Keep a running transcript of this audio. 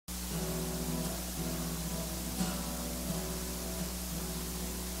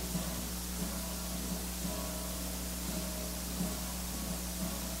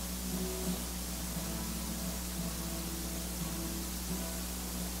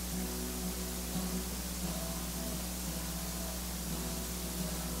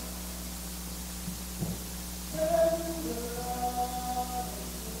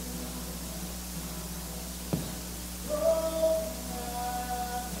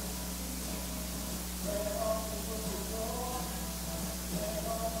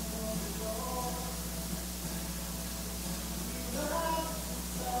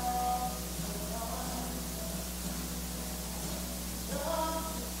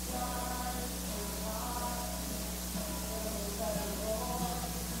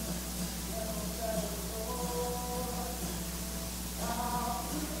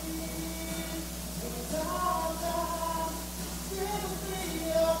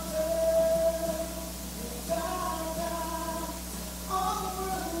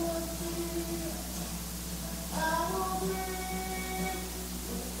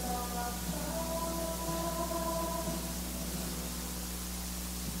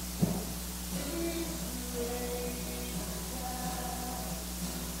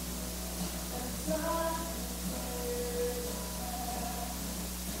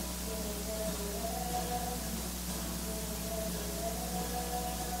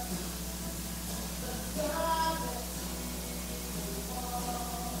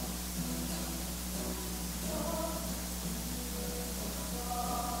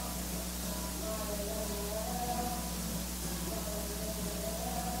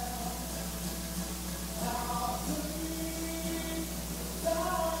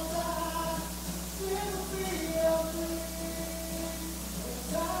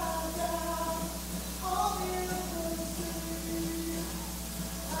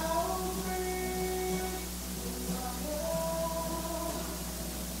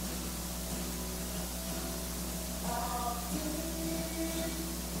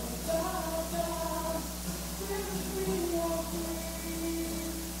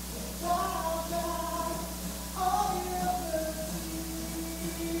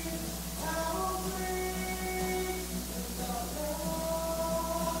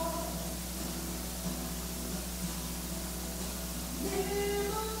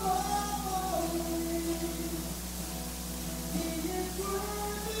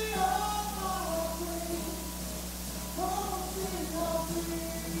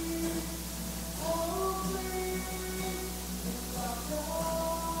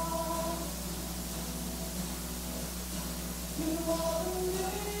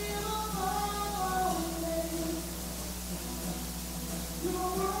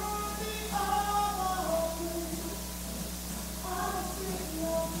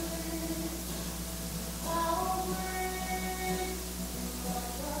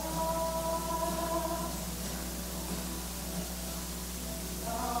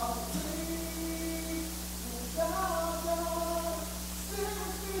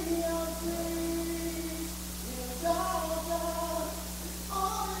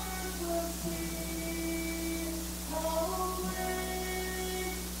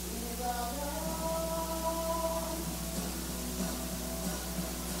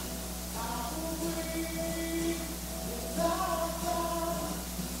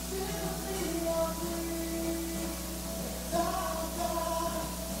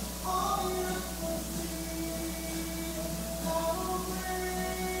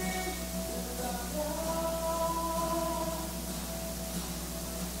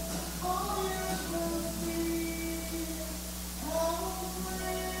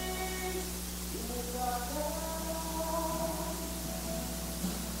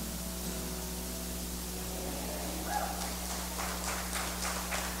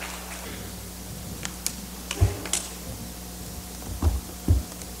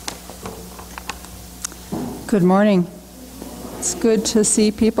Good morning. It's good to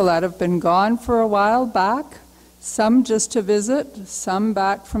see people that have been gone for a while back, some just to visit, some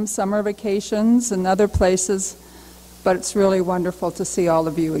back from summer vacations and other places, but it's really wonderful to see all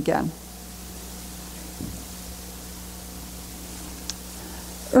of you again.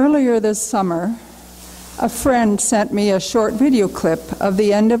 Earlier this summer, a friend sent me a short video clip of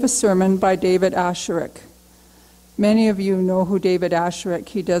the end of a sermon by David Asscherick. Many of you know who David Asscherick.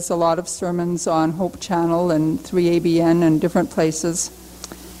 He does a lot of sermons on Hope Channel and 3ABN and different places.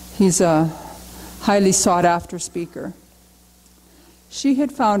 He's a highly sought-after speaker. She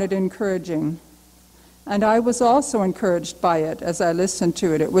had found it encouraging, and I was also encouraged by it as I listened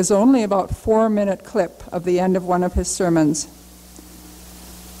to it. It was only about a 4-minute clip of the end of one of his sermons.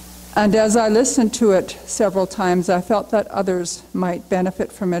 And as I listened to it several times, I felt that others might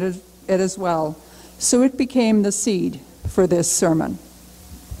benefit from it as well. So it became the seed for this sermon.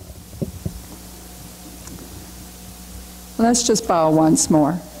 Let's just bow once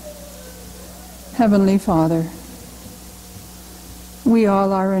more. Heavenly Father, we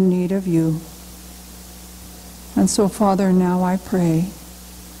all are in need of you. And so, Father, now I pray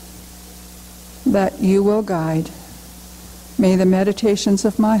that you will guide. May the meditations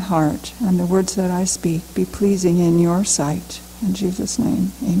of my heart and the words that I speak be pleasing in your sight. In Jesus'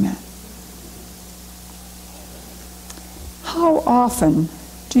 name, amen. How often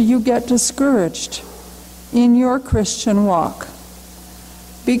do you get discouraged in your Christian walk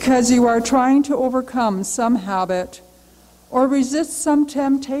because you are trying to overcome some habit or resist some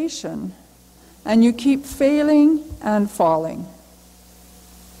temptation and you keep failing and falling?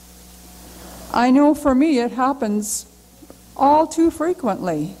 I know for me it happens all too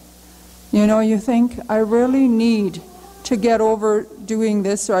frequently. You know, you think, I really need to get over doing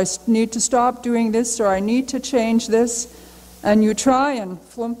this, or I need to stop doing this, or I need to change this. And you try and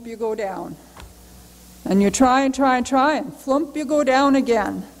flump, you go down. And you try and try and try and flump, you go down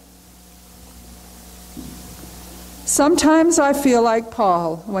again. Sometimes I feel like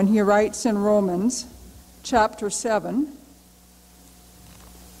Paul when he writes in Romans chapter 7.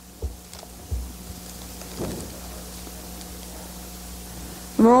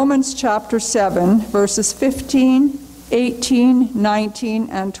 Romans chapter 7, verses 15, 18, 19,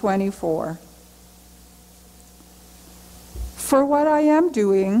 and 24. For what I am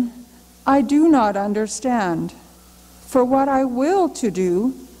doing, I do not understand. For what I will to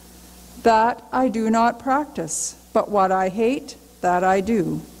do, that I do not practice. But what I hate, that I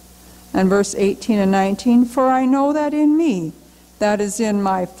do. And verse 18 and 19, for I know that in me, that is in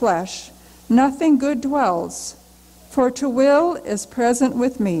my flesh, nothing good dwells. For to will is present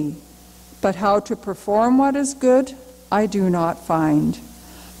with me, but how to perform what is good, I do not find.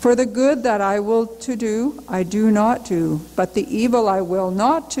 For the good that I will to do, I do not do, but the evil I will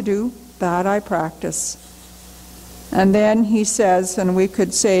not to do, that I practice. And then he says, and we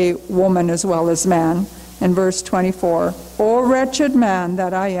could say woman as well as man, in verse 24, O wretched man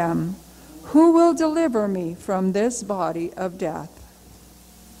that I am, who will deliver me from this body of death?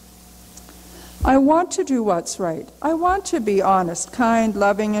 I want to do what's right. I want to be honest, kind,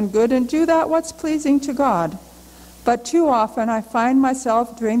 loving, and good, and do that what's pleasing to God. But too often I find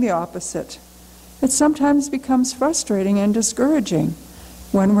myself doing the opposite. It sometimes becomes frustrating and discouraging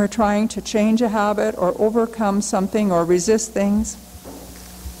when we're trying to change a habit or overcome something or resist things.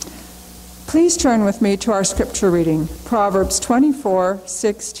 Please turn with me to our scripture reading, Proverbs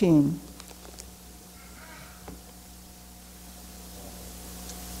 24:16.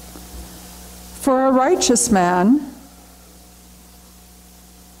 For a righteous man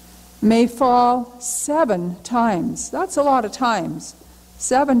may fall 7 times. That's a lot of times.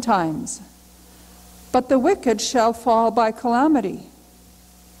 7 times. But the wicked shall fall by calamity.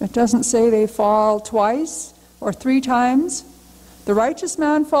 It doesn't say they fall twice or 3 times. The righteous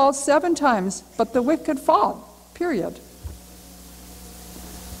man falls 7 times, but the wicked fall, period.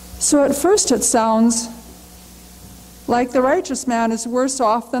 So at first it sounds like the righteous man is worse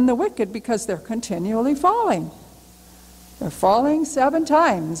off than the wicked because they're continually falling. They're falling 7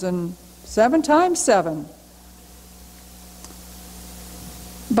 times and 7 times 7.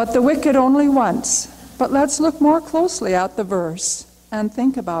 But the wicked only once. But let's look more closely at the verse and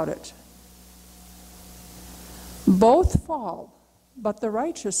think about it. Both fall, but the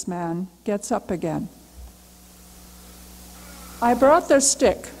righteous man gets up again. I brought the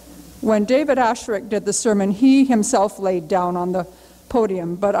stick. When David Asherick did the sermon, he himself laid down on the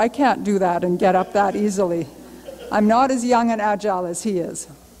podium, but I can't do that and get up that easily. I'm not as young and agile as he is.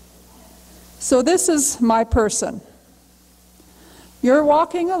 So this is my person. You're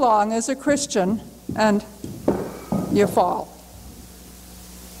walking along as a Christian and you fall.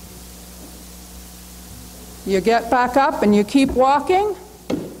 You get back up and you keep walking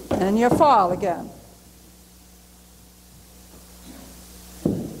and you fall again.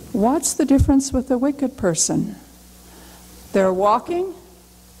 What's the difference with the wicked person? They're walking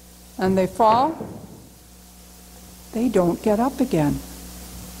and they fall. They don't get up again.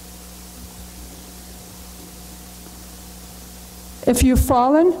 If you've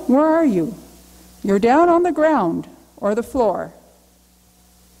fallen, where are you? You're down on the ground or the floor.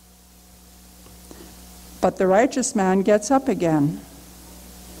 But the righteous man gets up again.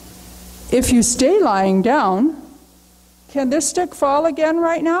 If you stay lying down, can this stick fall again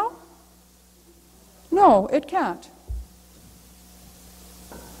right now? No, it can't.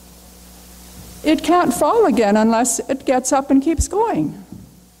 It can't fall again unless it gets up and keeps going.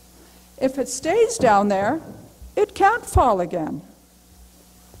 If it stays down there, it can't fall again.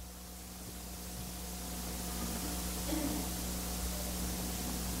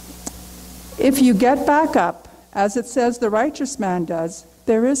 If you get back up, as it says the righteous man does,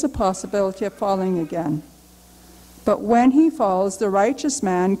 there is a possibility of falling again. But when he falls, the righteous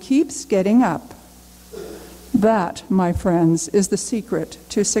man keeps getting up. That, my friends, is the secret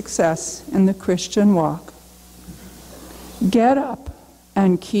to success in the Christian walk. Get up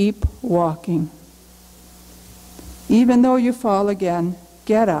and keep walking. Even though you fall again,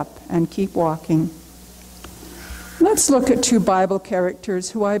 get up and keep walking. Let's look at 2 Bible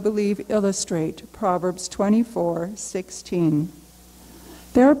characters who I believe illustrate Proverbs 24:16.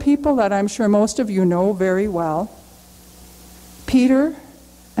 There are people that I'm sure most of you know very well. Peter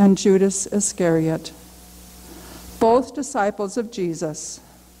and Judas Iscariot, both disciples of Jesus.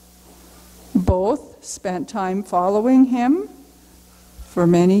 Both spent time following him for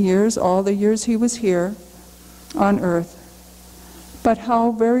many years, all the years he was here on earth. But how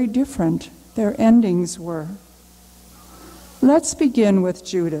very different their endings were. Let's begin with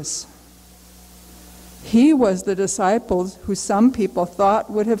Judas. He was the disciple who some people thought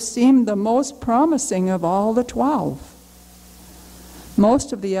would have seemed the most promising of all the 12.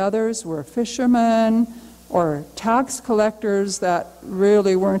 Most of the others were fishermen or tax collectors that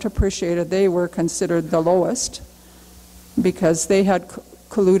really weren't appreciated. They were considered the lowest because they had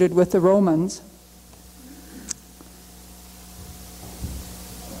colluded with the Romans.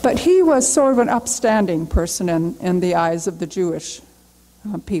 But he was sort of an upstanding person in the eyes of the Jewish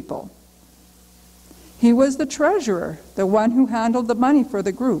people. He was the treasurer, the one who handled the money for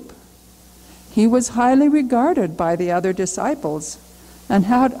the group. He was highly regarded by the other disciples and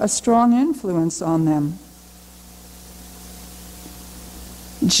had a strong influence on them.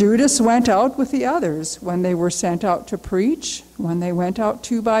 Judas went out with the others when they were sent out to preach. When they went out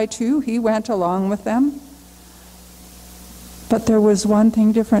 2 by 2, he went along with them. But there was one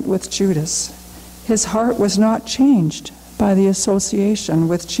thing different with Judas. His heart was not changed by the association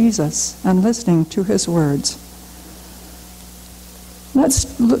with Jesus and listening to his words. Let's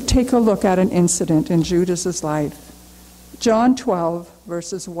take a look at an incident in Judas's life. John 12,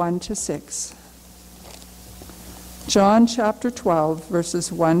 verses 1 to 6. John chapter 12, verses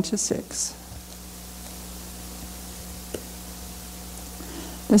 1 to 6.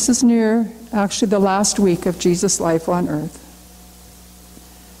 This is near, actually, the last week of Jesus' life on earth.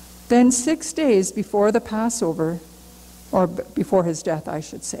 Then 6 days before the Passover, or before his death, I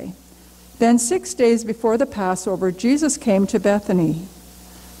should say. Then 6 days before the Passover, Jesus came to Bethany,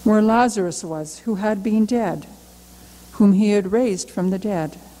 where Lazarus was, who had been dead, whom he had raised from the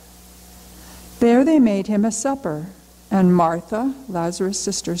dead. There they made him a supper, and Martha, Lazarus'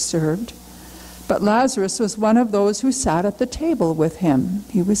 sister, served. But Lazarus was one of those who sat at the table with him.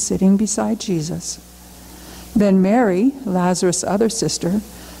 He was sitting beside Jesus. Then Mary, Lazarus' other sister,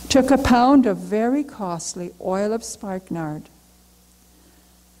 took a pound of very costly oil of spikenard.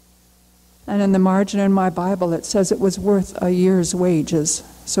 And in the margin in my Bible it says it was worth a year's wages,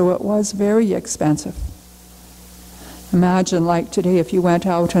 so it was very expensive. Imagine, like today, if you went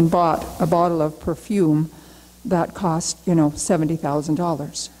out and bought a bottle of perfume that cost,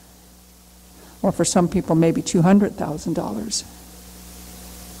 $70,000. Or for some people, maybe $200,000.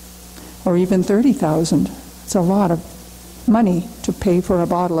 Or even $30,000. It's a lot of money to pay for a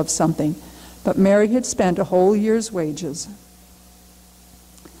bottle of something. But Mary had spent a whole year's wages.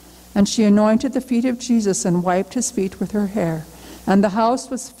 And she anointed the feet of Jesus and wiped his feet with her hair. And the house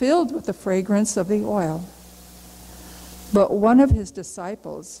was filled with the fragrance of the oil. But one of his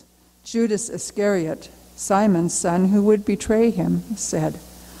disciples, Judas Iscariot, Simon's son, who would betray him, said,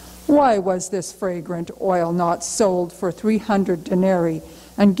 "Why was this fragrant oil not sold for 300 denarii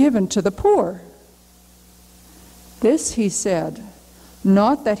and given to the poor?" This he said,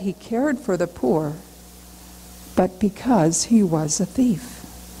 not that he cared for the poor, but because he was a thief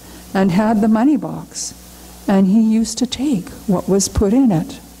and had the money box, and he used to take what was put in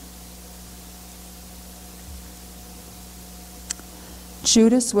it.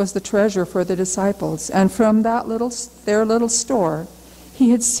 Judas was the treasurer for the disciples, and from their little store, he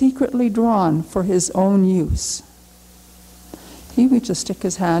had secretly drawn for his own use. He would just stick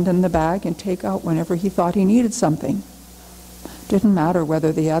his hand in the bag and take out whenever he thought he needed something. Didn't matter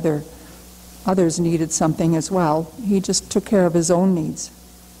whether the others needed something as well. He just took care of his own needs.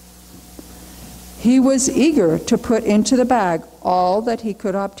 He was eager to put into the bag all that he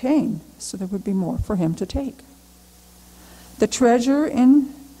could obtain, so there would be more for him to take. The treasure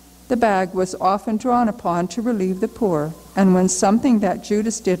in the bag was often drawn upon to relieve the poor, and when something that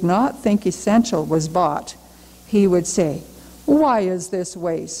Judas did not think essential was bought, he would say, "Why is this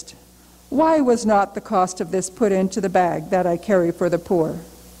waste? Why was not the cost of this put into the bag that I carry for the poor?"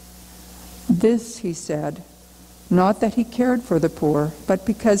 This, he said, not that he cared for the poor, but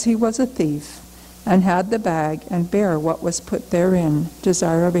because he was a thief and had the bag and bare what was put therein.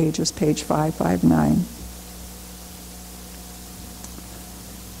 Desire of Ages, page 559.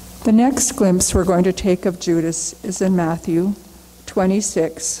 The next glimpse we're going to take of Judas is in Matthew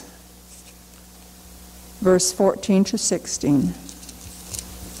 26, verse 14 to 16.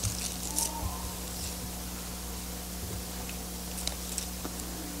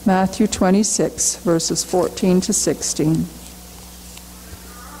 Matthew 26, verses 14 to 16.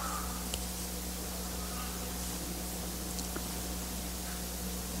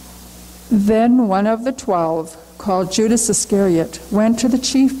 Then one of the 12, called Judas Iscariot, went to the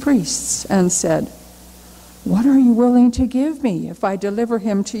chief priests and said, "What are you willing to give me if I deliver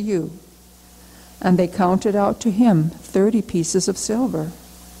him to you?" And they counted out to him 30 pieces of silver.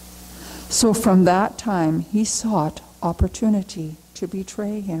 So from that time he sought opportunity to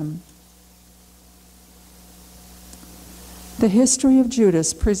betray him. The history of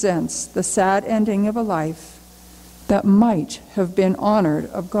Judas presents the sad ending of a life that might have been honored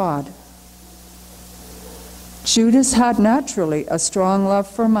of God. Judas had naturally a strong love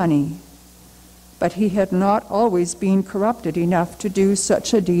for money, but he had not always been corrupted enough to do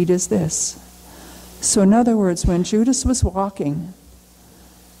such a deed as this. So in other words, when Judas was walking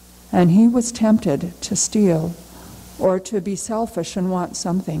and he was tempted to steal or to be selfish and want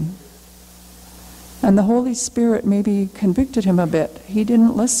something, and the Holy Spirit maybe convicted him a bit, he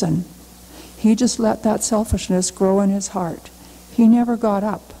didn't listen. He just let that selfishness grow in his heart. He never got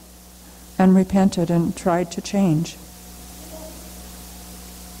up and repented and tried to change.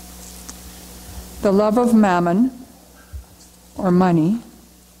 The love of mammon, or money,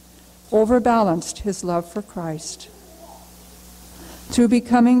 overbalanced his love for Christ. Through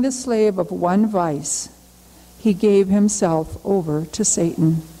becoming the slave of one vice, he gave himself over to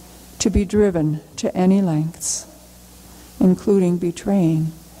Satan to be driven to any lengths, including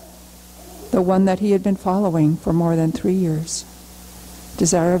betraying the one that he had been following for more than 3 years.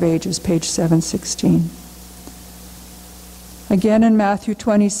 Desire of Ages, page 716. Again in Matthew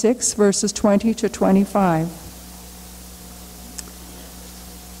 26, verses 20 to 25.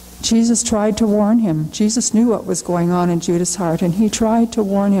 Jesus tried to warn him. Jesus knew what was going on in Judas' heart, and he tried to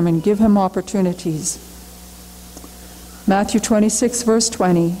warn him and give him opportunities. Matthew 26, verse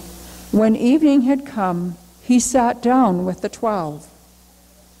 20. When evening had come, he sat down with the 12.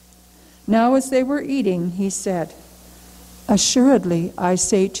 Now as they were eating, he said, Assuredly, I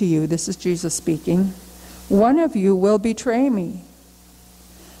say to you," this is Jesus speaking, "one of you will betray me."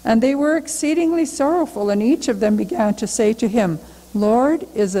 And they were exceedingly sorrowful, and each of them began to say to him, "Lord,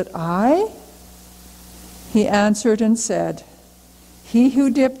 is it I?" He answered and said, "He who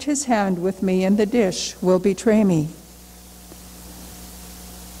dipped his hand with me in the dish will betray me."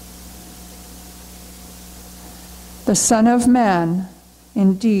 The Son of Man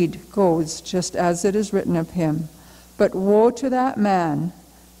indeed goes just as it is written of him, but woe to that man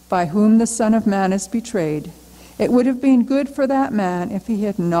by whom the Son of Man is betrayed. It would have been good for that man if he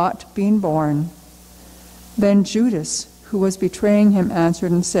had not been born. Then Judas, who was betraying him,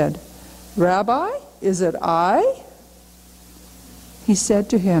 answered and said, "Rabbi, is it I?" He said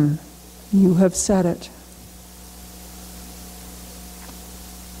to him, "You have said it."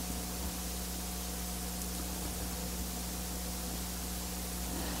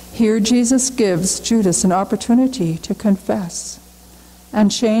 Here Jesus gives Judas an opportunity to confess and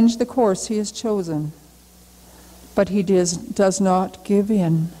change the course he has chosen. But he does not give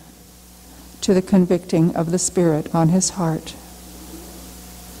in to the convicting of the Spirit on his heart.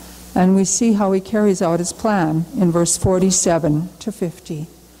 And we see how he carries out his plan in verse 47 to 50.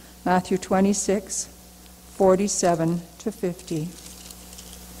 Matthew 26, 47 to 50.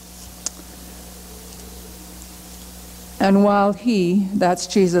 And while he, that's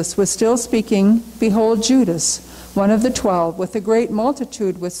Jesus, was still speaking, behold, Judas, one of the 12, with a great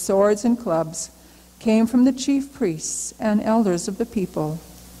multitude with swords and clubs, came from the chief priests and elders of the people.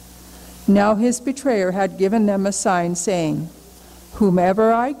 Now his betrayer had given them a sign, saying,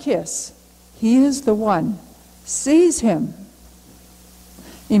 "Whomever I kiss, he is the one. Seize him."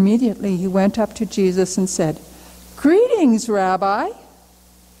 Immediately he went up to Jesus and said, "Greetings, Rabbi,"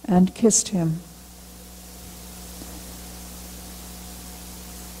 and kissed him.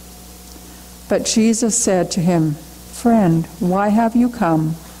 But Jesus said to him, "Friend, why have you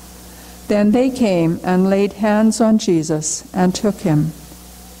come?" Then they came and laid hands on Jesus and took him.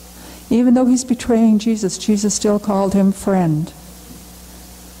 Even though he's betraying Jesus, Jesus still called him friend.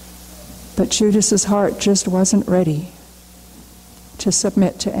 But Judas's heart just wasn't ready to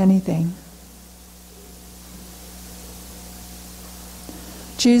submit to anything.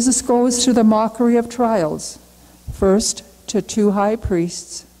 Jesus goes through the mockery of trials, first to 2 high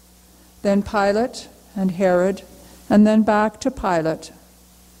priests, then Pilate and Herod, and then back to Pilate.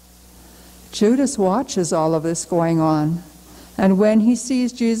 Judas watches all of this going on, and when he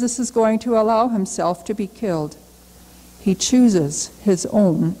sees Jesus is going to allow himself to be killed, he chooses his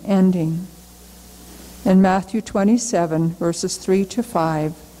own ending. In Matthew 27, verses 3 to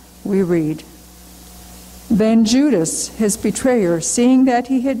 5, we read, "Then Judas, his betrayer, seeing that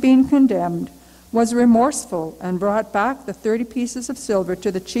he had been condemned, was remorseful and brought back the 30 pieces of silver to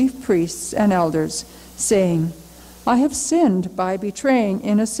the chief priests and elders, saying, 'I have sinned by betraying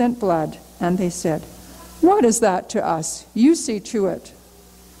innocent blood.' And they said, 'What is that to us? You see to it.'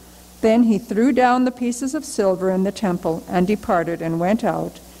 Then he threw down the pieces of silver in the temple and departed and went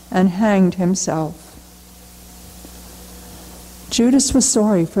out and hanged himself." Judas was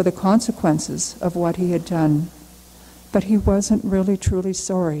sorry for the consequences of what he had done, but he wasn't really truly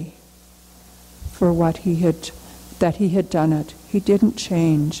sorry for that he had done it. He didn't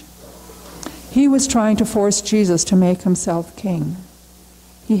change. He was trying to force Jesus to make himself king.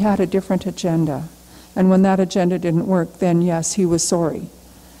 He had a different agenda. And when that agenda didn't work, then yes, he was sorry.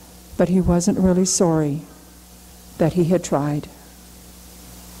 But he wasn't really sorry that he had tried.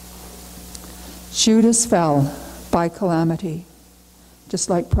 Judas fell by calamity, just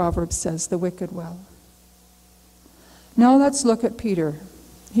like Proverbs says, the wicked will. Now let's look at Peter.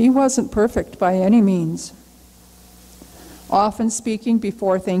 He wasn't perfect by any means. Often speaking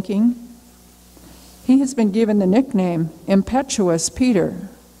before thinking. He has been given the nickname Impetuous Peter.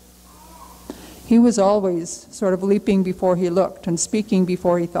 He was always sort of leaping before he looked and speaking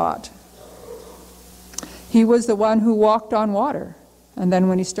before he thought. He was the one who walked on water, and then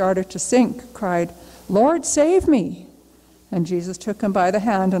when he started to sink, cried, "Lord, save me!" And Jesus took him by the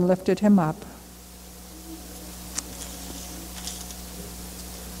hand and lifted him up.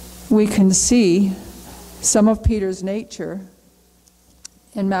 We can see some of Peter's nature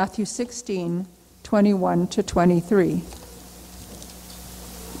in Matthew 16, 21 to 23.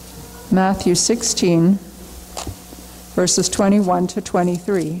 Matthew 16, verses 21 to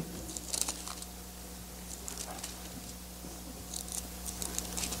 23.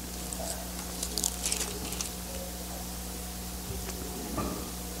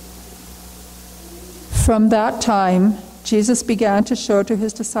 From that time, Jesus began to show to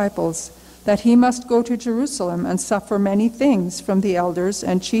his disciples that he must go to Jerusalem and suffer many things from the elders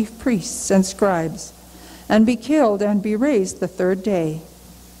and chief priests and scribes, and be killed and be raised the third day."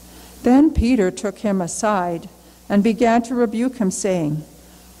 Then Peter took him aside and began to rebuke him, saying,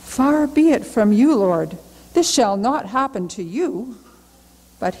 "Far be it from you, Lord, this shall not happen to you."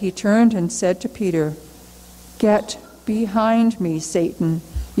 But he turned and said to Peter, "Get behind me, Satan.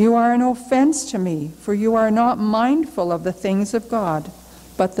 You are an offense to me, for you are not mindful of the things of God,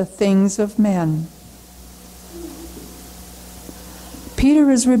 but the things of men."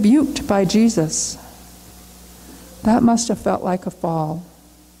 Peter is rebuked by Jesus. That must have felt like a fall.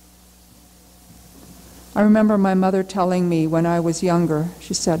 I remember my mother telling me when I was younger,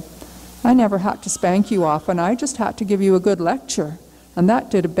 she said, "I never had to spank you often, I just had to give you a good lecture, and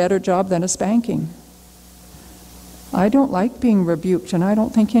that did a better job than a spanking." I don't like being rebuked, and I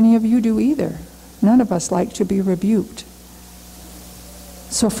don't think any of you do either. None of us like to be rebuked.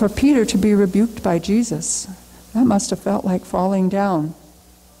 So for Peter to be rebuked by Jesus, that must have felt like falling down.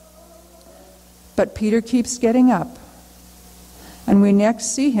 But Peter keeps getting up. And we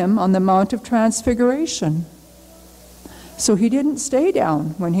next see him on the Mount of Transfiguration. So he didn't stay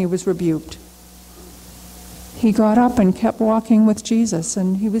down when he was rebuked. He got up and kept walking with Jesus,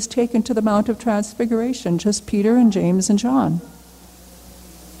 and he was taken to the Mount of Transfiguration, just Peter and James and John,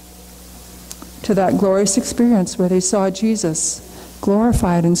 to that glorious experience where they saw Jesus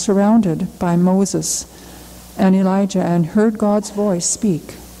glorified and surrounded by Moses and Elijah and heard God's voice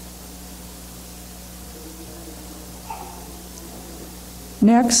speak.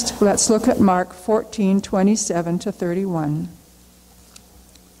 Next, let's look at Mark 14:27 to 31.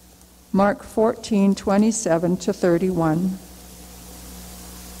 Mark 14:27 to 31.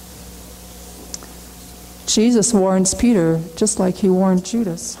 Jesus warns Peter just like he warned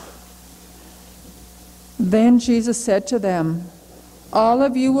Judas. Then Jesus said to them, "All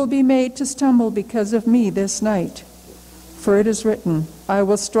of you will be made to stumble because of me this night. For it is written, I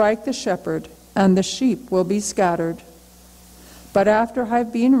will strike the shepherd, and the sheep will be scattered. But after I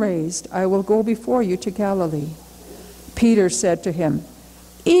have been raised, I will go before you to Galilee." Peter said to him,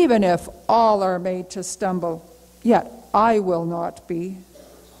 "Even if all are made to stumble, yet I will not be."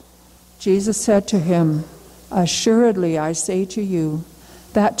 Jesus said to him, "Assuredly I say to you,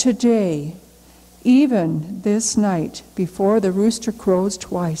 that today, even this night, before the rooster crows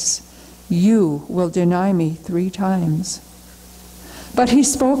twice, you will deny me 3 times. But he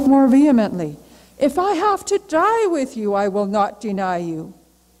spoke more vehemently, "If I have to die with you, I will not deny you."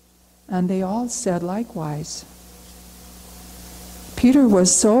 And they all said likewise. Peter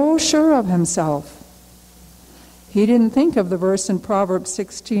was so sure of himself. He didn't think of the verse in Proverbs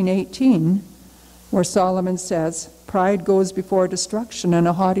 16:18, where Solomon says, "Pride goes before destruction, and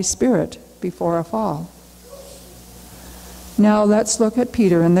a haughty spirit before a fall." Now let's look at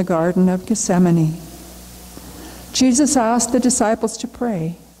Peter in the Garden of Gethsemane. Jesus asked the disciples to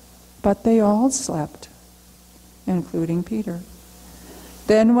pray, but they all slept, including Peter.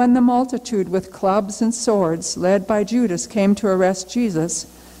 Then when the multitude with clubs and swords, led by Judas, came to arrest Jesus,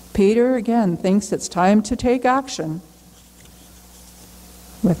 Peter again thinks it's time to take action.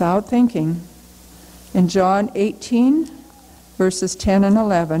 Without thinking, in John 18, verses 10 and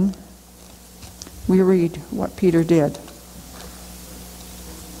 11, we read what Peter did.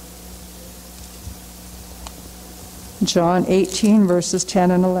 John 18, verses 10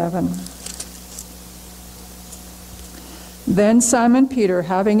 and 11. Then Simon Peter,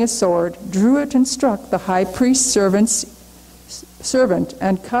 having a sword, drew it and struck the high priest's servant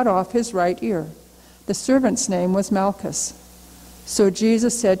and cut off his right ear. The servant's name was Malchus. So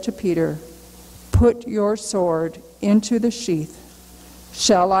Jesus said to Peter, "Put your sword into the sheath.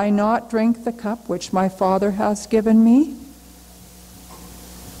 Shall I not drink the cup which my Father has given me?"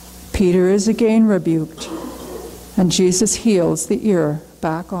 Peter is again rebuked, and Jesus heals the ear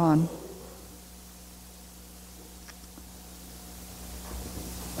back on.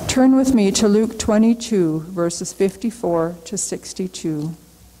 Turn with me to Luke 22, verses 54 to 62.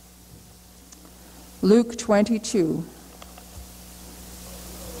 Luke 22.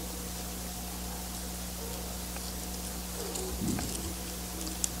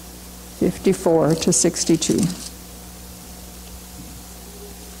 (54 to 62).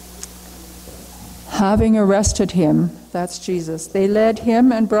 Having arrested him, that's Jesus, they led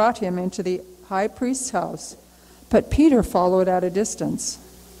him and brought him into the high priest's house, but Peter followed at a distance.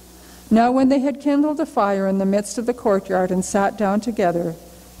 Now when they had kindled a fire in the midst of the courtyard and sat down together,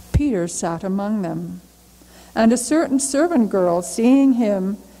 Peter sat among them. And a certain servant girl, seeing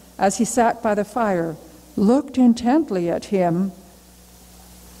him as he sat by the fire, looked intently at him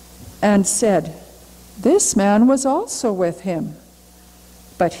and said, "This man was also with him."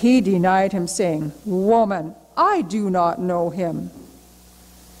 But he denied him, saying, "Woman, I do not know him."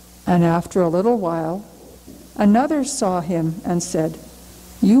 And after a little while, Another saw him and said,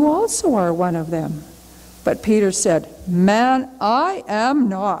 "You also are one of them." But Peter said, "Man, I am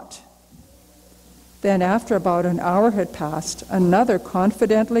not." Then after about an hour had passed, another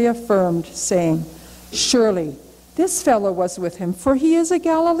confidently affirmed, saying, "Surely this fellow was with him, for he is a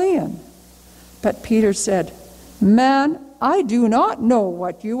Galilean." But Peter said, "Man, I do not know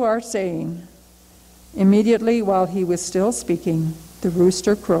what you are saying." Immediately while he was still speaking, the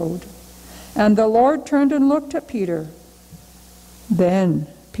rooster crowed. And the Lord turned and looked at Peter. Then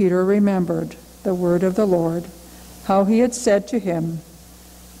Peter remembered the word of the Lord, how he had said to him,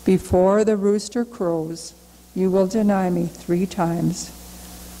 "Before the rooster crows, you will deny me 3 times."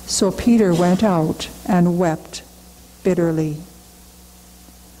 So Peter went out and wept bitterly.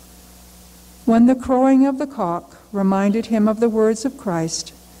 When the crowing of the cock reminded him of the words of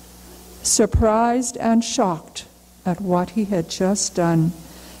Christ, surprised and shocked at what he had just done,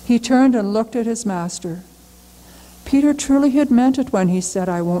 he turned and looked at his master. Peter truly had meant it when he said,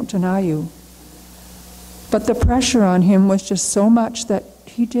 "I won't deny you." But the pressure on him was just so much that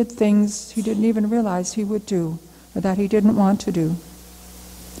he did things he didn't even realize he would do, or that he didn't want to do.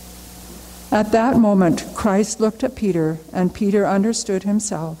 At that moment, Christ looked at Peter, and Peter understood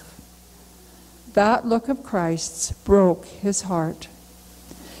himself. That look of Christ's broke his heart.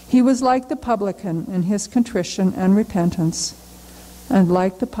 He was like the publican in his contrition and repentance, and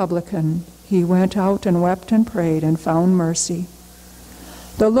like the publican, he went out and wept and prayed and found mercy.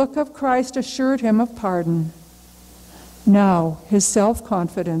 The look of Christ assured him of pardon. Now his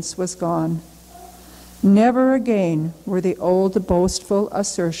self-confidence was gone. Never again were the old boastful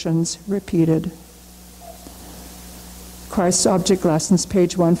assertions repeated. Christ's Object Lessons,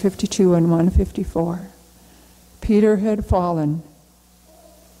 page 152 and 154. Peter had fallen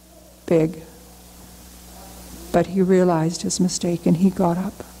big, but he realized his mistake and he got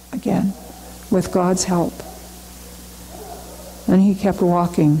up again with God's help. And he kept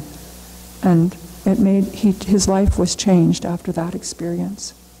walking, and his life was changed after that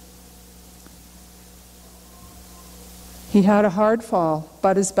experience. He had a hard fall,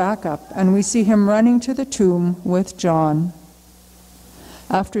 but is back up, and we see him running to the tomb with John.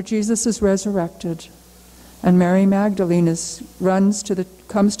 After Jesus is resurrected, and Mary Magdalene comes to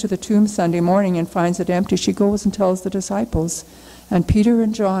the tomb Sunday morning and finds it empty, she goes and tells the disciples, and Peter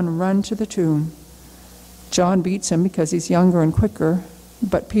and John run to the tomb. John beats him because he's younger and quicker,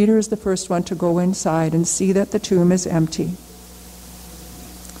 but Peter is the first one to go inside and see that the tomb is empty.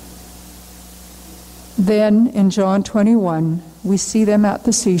 Then in John 21, we see them at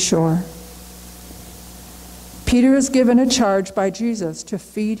the seashore. Peter is given a charge by Jesus to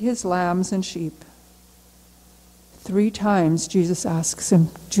feed his lambs and sheep. 3 times Jesus asks him,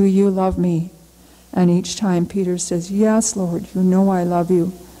 "Do you love me?" And each time Peter says, "Yes, Lord, you know I love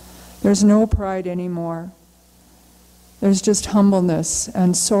you." There's no pride anymore. There's just humbleness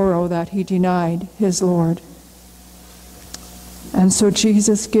and sorrow that he denied his Lord. And so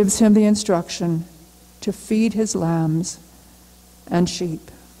Jesus gives him the instruction to feed his lambs and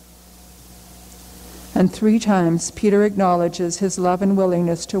sheep. And 3 times Peter acknowledges his love and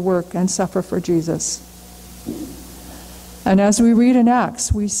willingness to work and suffer for Jesus. And as we read in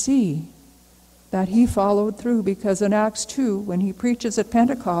Acts, we see that he followed through, because in Acts 2, when he preaches at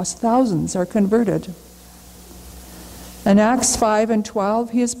Pentecost, thousands are converted. In Acts 5 and 12,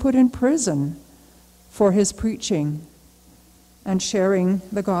 he is put in prison for his preaching and sharing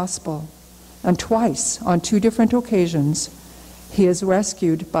the gospel. And twice, on 2 different occasions, he is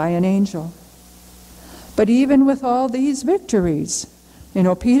rescued by an angel. But even with all these victories,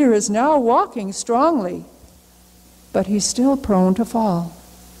 Peter is now walking strongly, but he's still prone to fall.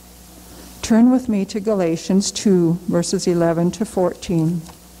 Turn with me to Galatians 2, verses 11 to 14.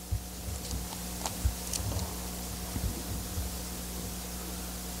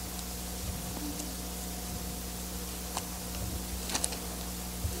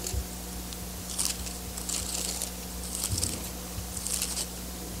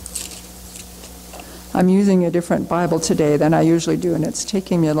 I'm using a different Bible today than I usually do, and it's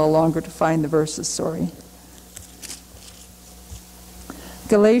taking me a little longer to find the verses, sorry.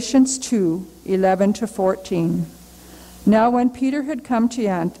 Galatians 2, 11 to 14. Now when Peter had come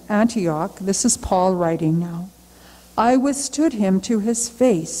to Antioch, this is Paul writing now, I withstood him to his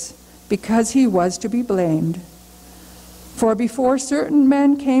face, because he was to be blamed. For before certain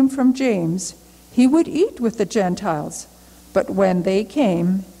men came from James, he would eat with the Gentiles, but when they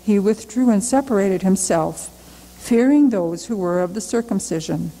came, he withdrew and separated himself, fearing those who were of the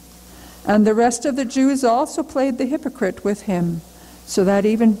circumcision. And the rest of the Jews also played the hypocrite with him, so that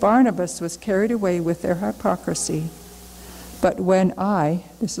even Barnabas was carried away with their hypocrisy. But when I,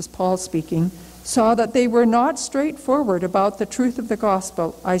 this is Paul speaking, saw that they were not straightforward about the truth of the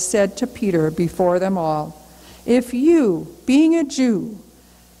gospel, I said to Peter before them all, if you, being a Jew,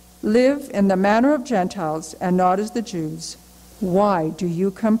 live in the manner of Gentiles and not as the Jews, why do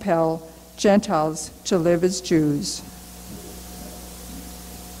you compel Gentiles to live as Jews?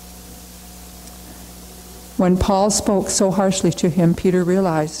 When Paul spoke so harshly to him, Peter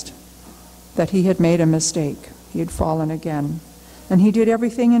realized that he had made a mistake. He had fallen again. And he did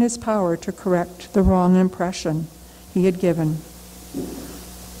everything in his power to correct the wrong impression he had given.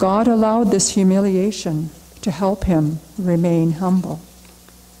 God allowed this humiliation to help him remain humble.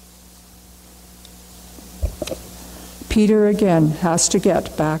 Peter again has to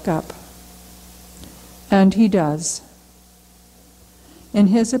get back up. And he does. In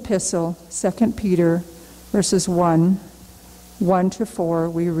his epistle, 2 Peter, verses 1 to 4,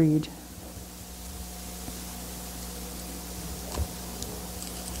 we read,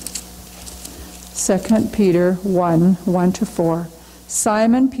 Second Peter 1 to 4.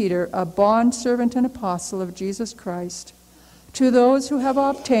 Simon Peter, a bondservant and apostle of Jesus Christ, to those who have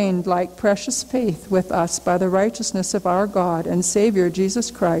obtained like precious faith with us by the righteousness of our God and Savior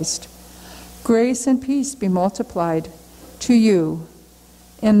Jesus Christ, grace and peace be multiplied to you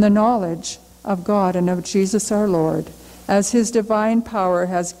in the knowledge of God and of Jesus our Lord, as his divine power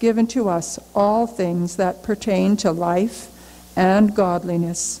has given to us all things that pertain to life and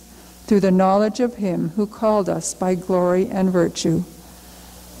godliness, through the knowledge of him who called us by glory and virtue.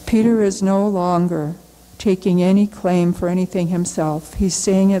 Peter is no longer taking any claim for anything himself. He's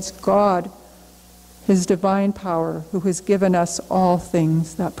saying it's God, his divine power, who has given us all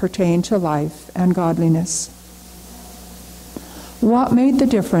things that pertain to life and godliness. What made the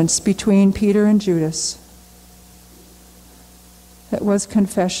difference between Peter and Judas? It was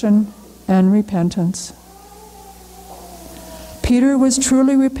confession and repentance. Peter was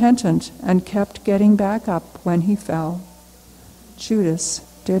truly repentant and kept getting back up when he fell. Judas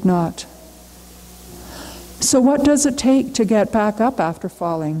did not. So what does it take to get back up after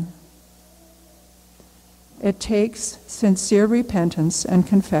falling? It takes sincere repentance and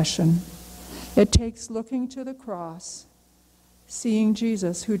confession. It takes looking to the cross, seeing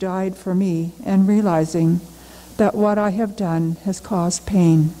Jesus who died for me, and realizing that what I have done has caused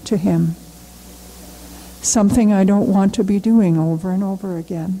pain to him. Something I don't want to be doing over and over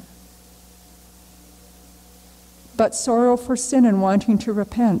again. But sorrow for sin and wanting to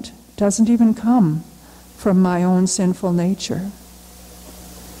repent doesn't even come from my own sinful nature.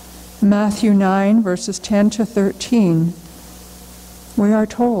 Matthew 9, verses 10 to 13, we are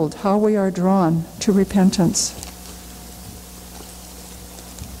told how we are drawn to repentance.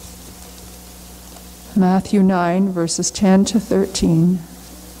 Matthew 9, verses 10 to 13.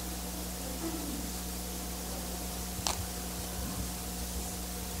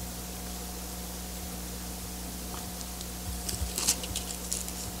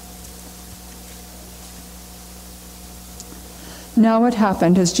 Now it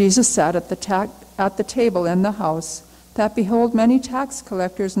happened, as Jesus sat at the table in the house, that behold, many tax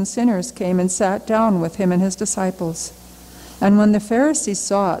collectors and sinners came and sat down with him and his disciples. And when the Pharisees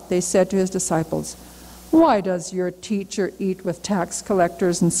saw it, they said to his disciples, "Why does your teacher eat with tax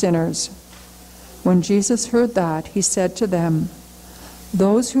collectors and sinners?" When Jesus heard that, he said to them,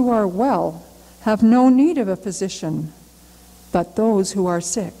 "Those who are well have no need of a physician, but those who are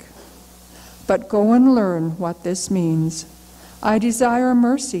sick. But go and learn what this means. I desire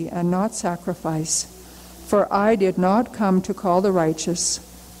mercy and not sacrifice, for I did not come to call the righteous,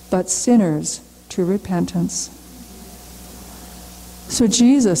 but sinners to repentance." So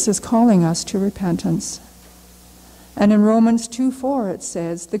Jesus is calling us to repentance. And in Romans 2:4 it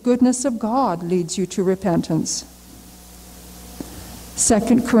says, the goodness of God leads you to repentance.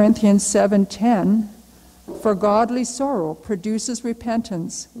 2 Corinthians 7:10, for godly sorrow produces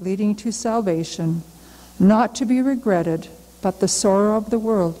repentance, leading to salvation, not to be regretted, but the sorrow of the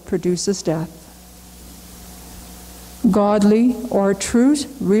world produces death. Godly or true,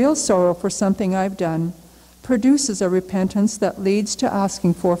 real sorrow for something I've done produces a repentance that leads to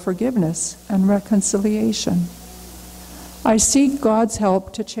asking for forgiveness and reconciliation. I seek God's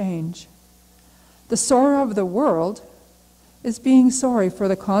help to change. The sorrow of the world is being sorry for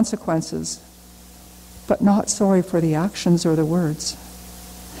the consequences, but not sorry for the actions or the words.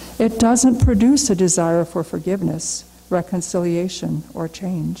 It doesn't produce a desire for forgiveness, reconciliation, or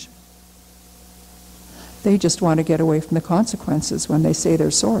change. They just want to get away from the consequences when they say they're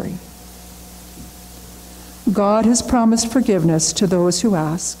sorry. God has promised forgiveness to those who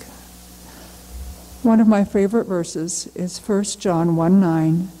ask. One of my favorite verses is 1 John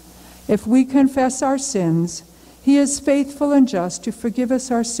 1:9. If we confess our sins, He is faithful and just to forgive us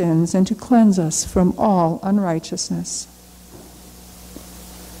our sins and to cleanse us from all unrighteousness.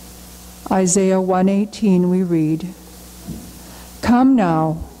 Isaiah 1:18 we read, "Come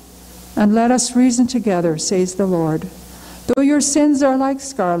now, and let us reason together, says the Lord. Though your sins are like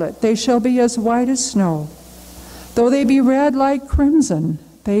scarlet, they shall be as white as snow. Though they be red like crimson,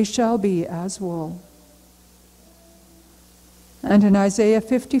 they shall be as wool." And in Isaiah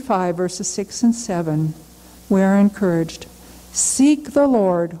 55, verses 6 and 7, we are encouraged, "Seek the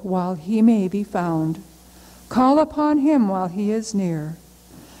Lord while he may be found. Call upon him while he is near.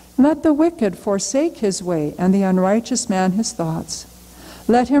 Let the wicked forsake his way, and the unrighteous man his thoughts.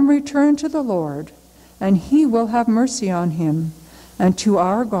 Let him return to the Lord, and he will have mercy on him, and to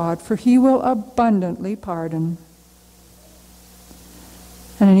our God, for he will abundantly pardon."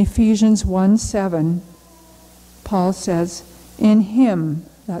 And in Ephesians 1:7, Paul says, "In him,"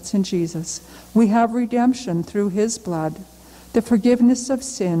 that's in Jesus, "we have redemption through his blood, the forgiveness of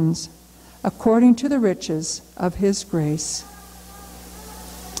sins, according to the riches of his grace."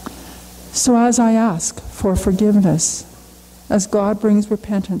 So as I ask for forgiveness, as God brings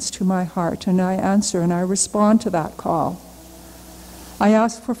repentance to my heart, and I answer and I respond to that call, I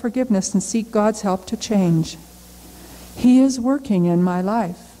ask for forgiveness and seek God's help to change. He is working in my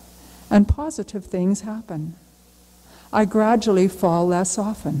life, and positive things happen. I gradually fall less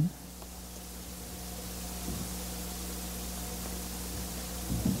often.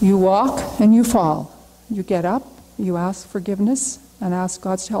 You walk and you fall. You get up, you ask forgiveness, and ask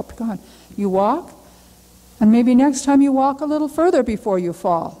God's help. God, you walk, and maybe next time you walk a little further before you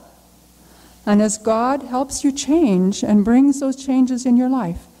fall. And as God helps you change and brings those changes in your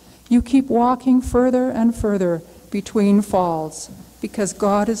life, you keep walking further and further between falls, because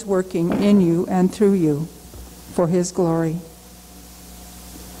God is working in you and through you for his glory.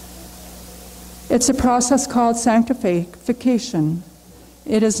 It's a process called sanctification.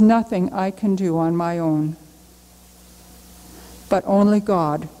 It is nothing I can do on my own, but only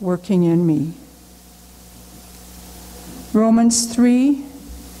God working in me. Romans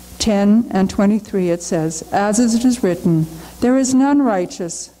 3:10 and 23, it says, "As it is written, there is none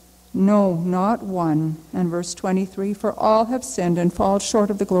righteous, no, not one." And verse 23, "For all have sinned and fall short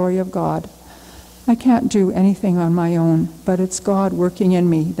of the glory of God." I can't do anything on my own, but it's God working in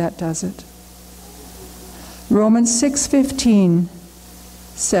me that does it. Romans 6:15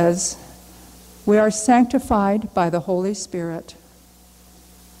 says, "We are sanctified by the Holy Spirit."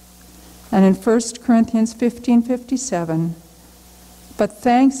 And in 1 Corinthians 15:57, "But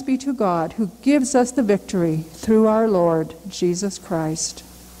thanks be to God who gives us the victory through our Lord Jesus Christ."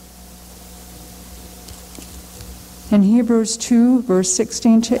 In Hebrews 2, verse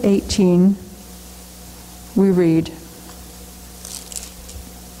 16 to 18, we read,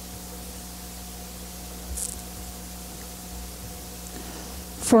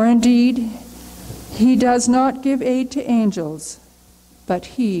 "For indeed, he does not give aid to angels, but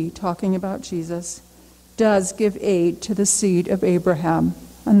he," talking about Jesus, "does give aid to the seed of Abraham,"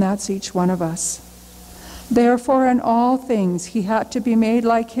 and that's each one of us. "Therefore in all things he had to be made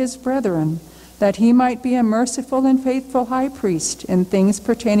like his brethren, that he might be a merciful and faithful high priest in things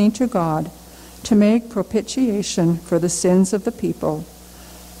pertaining to God, to make propitiation for the sins of the people.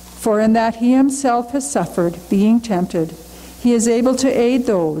 For in that he himself has suffered, being tempted, he is able to aid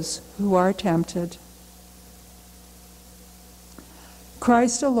those who are tempted."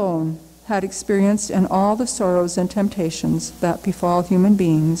 Christ alone had experienced in all the sorrows and temptations that befall human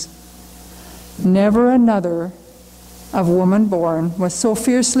beings. Never another of woman born was so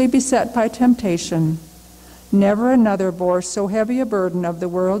fiercely beset by temptation. Never another bore so heavy a burden of the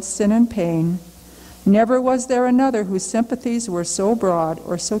world's sin and pain. Never was there another whose sympathies were so broad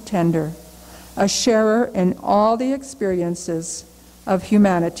or so tender, a sharer in all the experiences of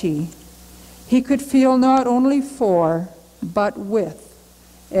humanity. He could feel not only for, but with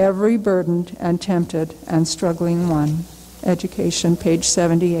every burdened and tempted and struggling one. Education, page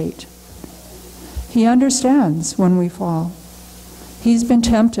 78. He understands when we fall. He's been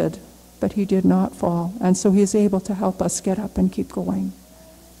tempted, but he did not fall, and so he is able to help us get up and keep going.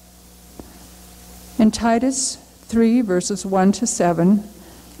 In Titus 3, verses 1 to 7,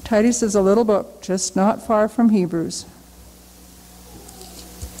 Titus is a little book just not far from Hebrews.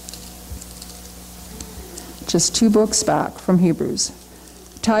 Just 2 books back from Hebrews.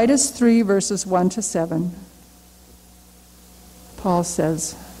 Titus 3, verses 1 to 7. Paul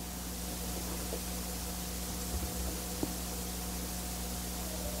says,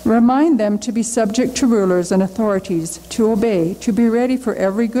 "Remind them to be subject to rulers and authorities, to obey, to be ready for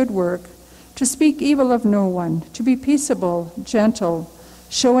every good work, to speak evil of no one, to be peaceable, gentle,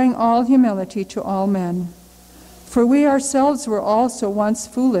 showing all humility to all men. For we ourselves were also once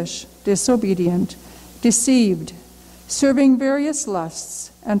foolish, disobedient, deceived, serving various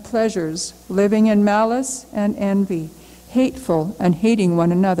lusts and pleasures, living in malice and envy, hateful and hating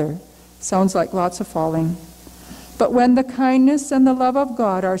one another. Sounds like lots of falling. But when the kindness and the love of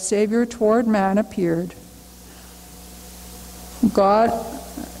God, our Savior, toward man appeared, God,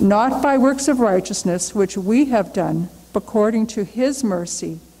 not by works of righteousness which we have done, but according to his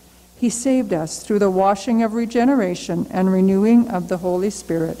mercy, he saved us through the washing of regeneration and renewing of the Holy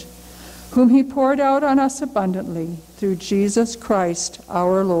Spirit, whom he poured out on us abundantly through Jesus Christ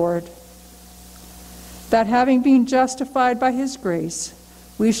our Lord, that having been justified by his grace,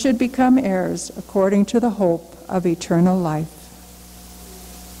 we should become heirs according to the hope of eternal life.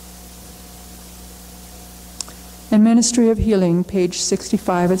 In Ministry of Healing, page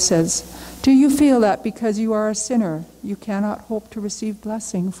 65, it says, "Do you feel that because you are a sinner, you cannot hope to receive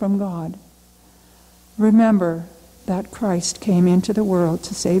blessing from God? Remember that Christ came into the world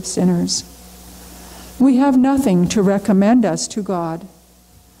to save sinners. We have nothing to recommend us to God.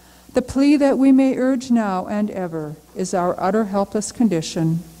 The plea that we may urge now and ever is our utter helpless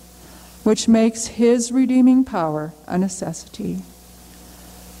condition, which makes his redeeming power a necessity.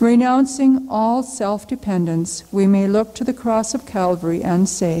 Renouncing all self-dependence, we may look to the cross of Calvary and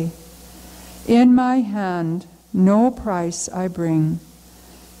say, 'In my hand no price I bring,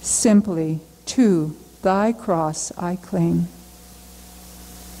 simply to thy cross I cling.'"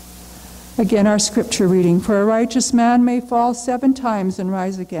 Again, our scripture reading, "For a righteous man may fall 7 times and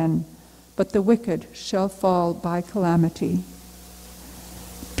rise again, but the wicked shall fall by calamity."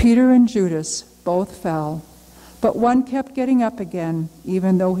 Peter and Judas both fell, but one kept getting up again,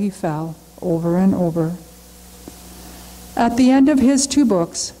 even though he fell over and over. At the end of his 2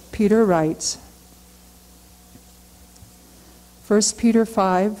 books, Peter writes, 1 Peter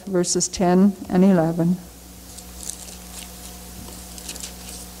 5, verses 10 and 11.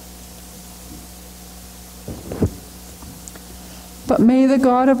 "But may the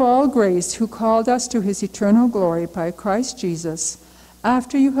God of all grace, who called us to his eternal glory by Christ Jesus,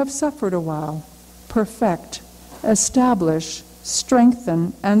 after you have suffered a while, perfect, establish,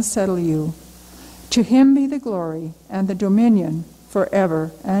 strengthen, and settle you. To him be the glory and the dominion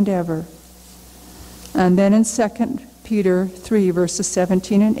forever and ever." And then in 2 Peter 3, verses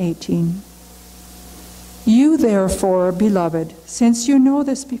 17 and 18. "You therefore, beloved, since you know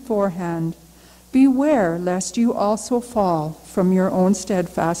this beforehand, beware lest you also fall from your own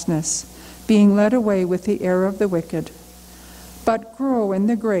steadfastness, being led away with the error of the wicked. But grow in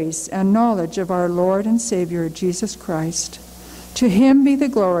the grace and knowledge of our Lord and Savior, Jesus Christ. To him be the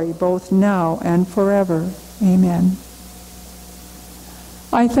glory both now and forever. Amen."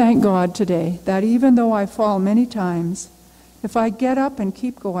 I thank God today that even though I fall many times, if I get up and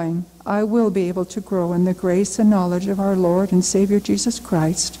keep going, I will be able to grow in the grace and knowledge of our Lord and Savior, Jesus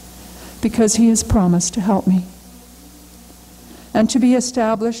Christ, because he has promised to help me and to be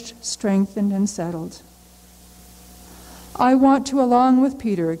established, strengthened, and settled. I want to, along with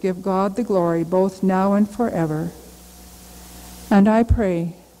Peter, give God the glory both now and forever. And I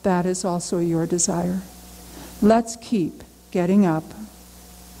pray that is also your desire. Let's keep getting up.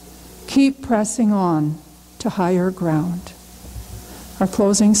 Keep pressing on to higher ground. Our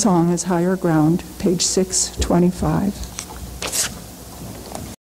closing song is Higher Ground, page 625.